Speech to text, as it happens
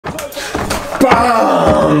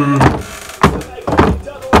BAM!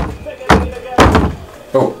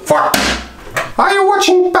 Oh, fuck. Are you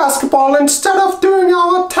watching basketball instead of doing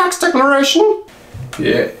our tax declaration?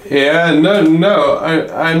 No,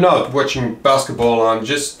 I'm not watching basketball. I'm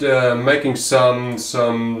just making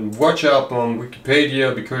some watch up on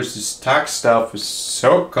Wikipedia because this tax stuff is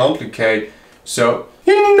so complicated. So,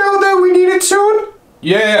 you know that we need it soon?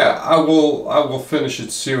 Yeah, I will finish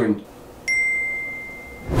it soon.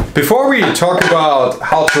 Before we talk about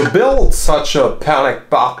how to build such a panic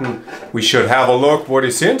button, we should have a look what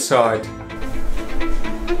is inside.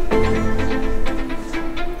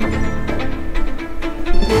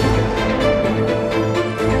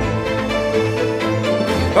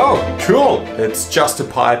 Oh, cool! It's just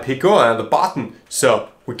a pico and a button, so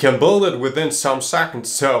we can build it within some seconds,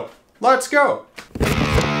 so let's go!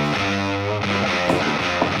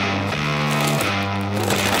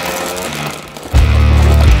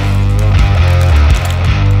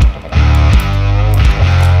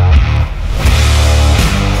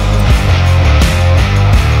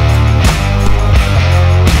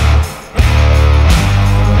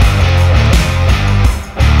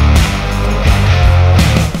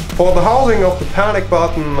 For the housing of the panic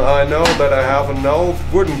button, I know that I have an old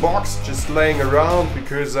wooden box just laying around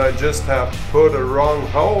because I just have put a wrong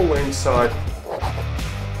hole inside.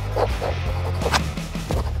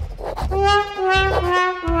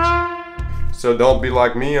 So don't be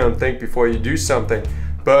like me and think before you do something.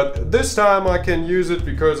 But this time I can use it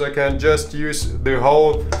because I can just use the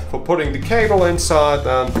hole for putting the cable inside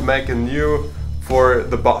and make a new for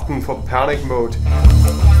the button for panic mode.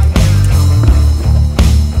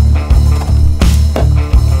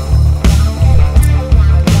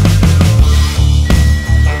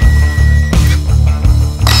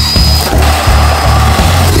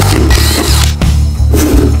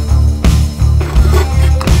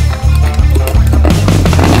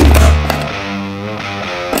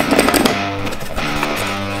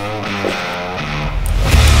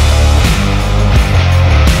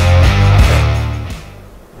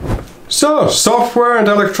 So, software and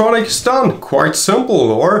electronics done. Quite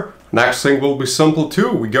simple, or next thing will be simple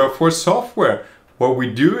too. We go for software. What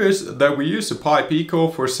we do is that we use a pico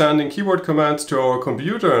for sending keyboard commands to our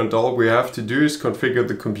computer, and all we have to do is configure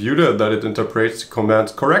the computer that it interprets the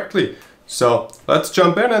commands correctly. So, let's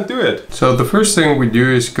jump in and do it. So the first thing we do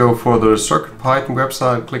is go for the CircuitPyhton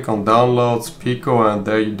website, click on downloads, pico, and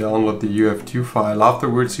there you download the UF2 file.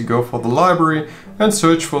 Afterwards you go for the library and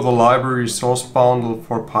search for the library source bundle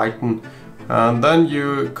for Python. And then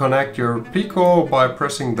you connect your pico by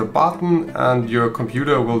pressing the button, and your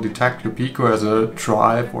computer will detect your pico as a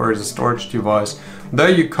drive or as a storage device. There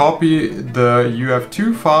you copy the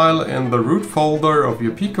UF2 file in the root folder of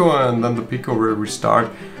your pico, and then the pico will restart.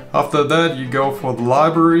 After that you go for the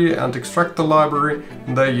library and extract the library,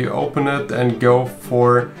 and there you open it and go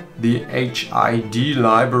for the HID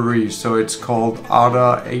library, so it's called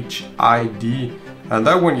adafruit. And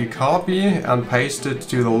then when you copy and paste it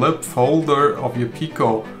to the lib folder of your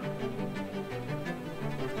pico.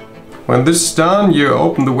 When this is done, you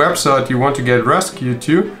open the website you want to get rescued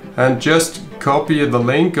to and just copy the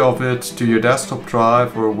link of it to your desktop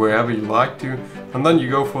drive or wherever you like to. And then you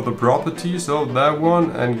go for the properties of that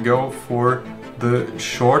one and go for the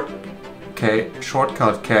shortcut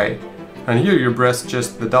K. And here you press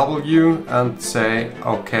just the W and say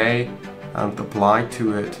OK and apply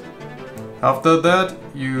to it. After that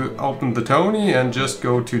you open the Tony and just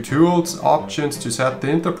go to Tools, Options to set the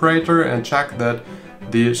interpreter and check that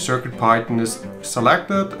the CircuitPython is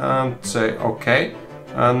selected and say OK.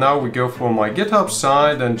 And now we go for my GitHub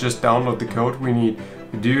site and just download the code we need.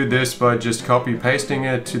 You do this by just copy pasting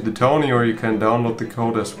it to the Tony, or you can download the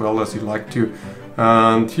code as well as you like to.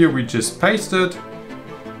 And here we just paste it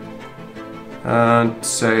and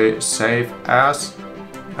say save as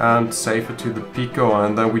and save it to the pico,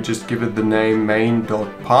 and then we just give it the name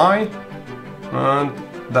main.py, and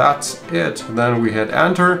that's it. Then we hit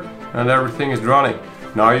enter and everything is running.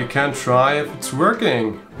 Now you can try if it's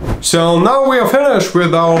working. So now we are finished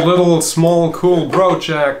with our little small cool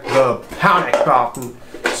project, the panic button.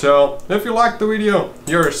 So if you liked the video,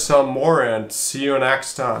 here's some more and see you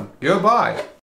next time. Goodbye.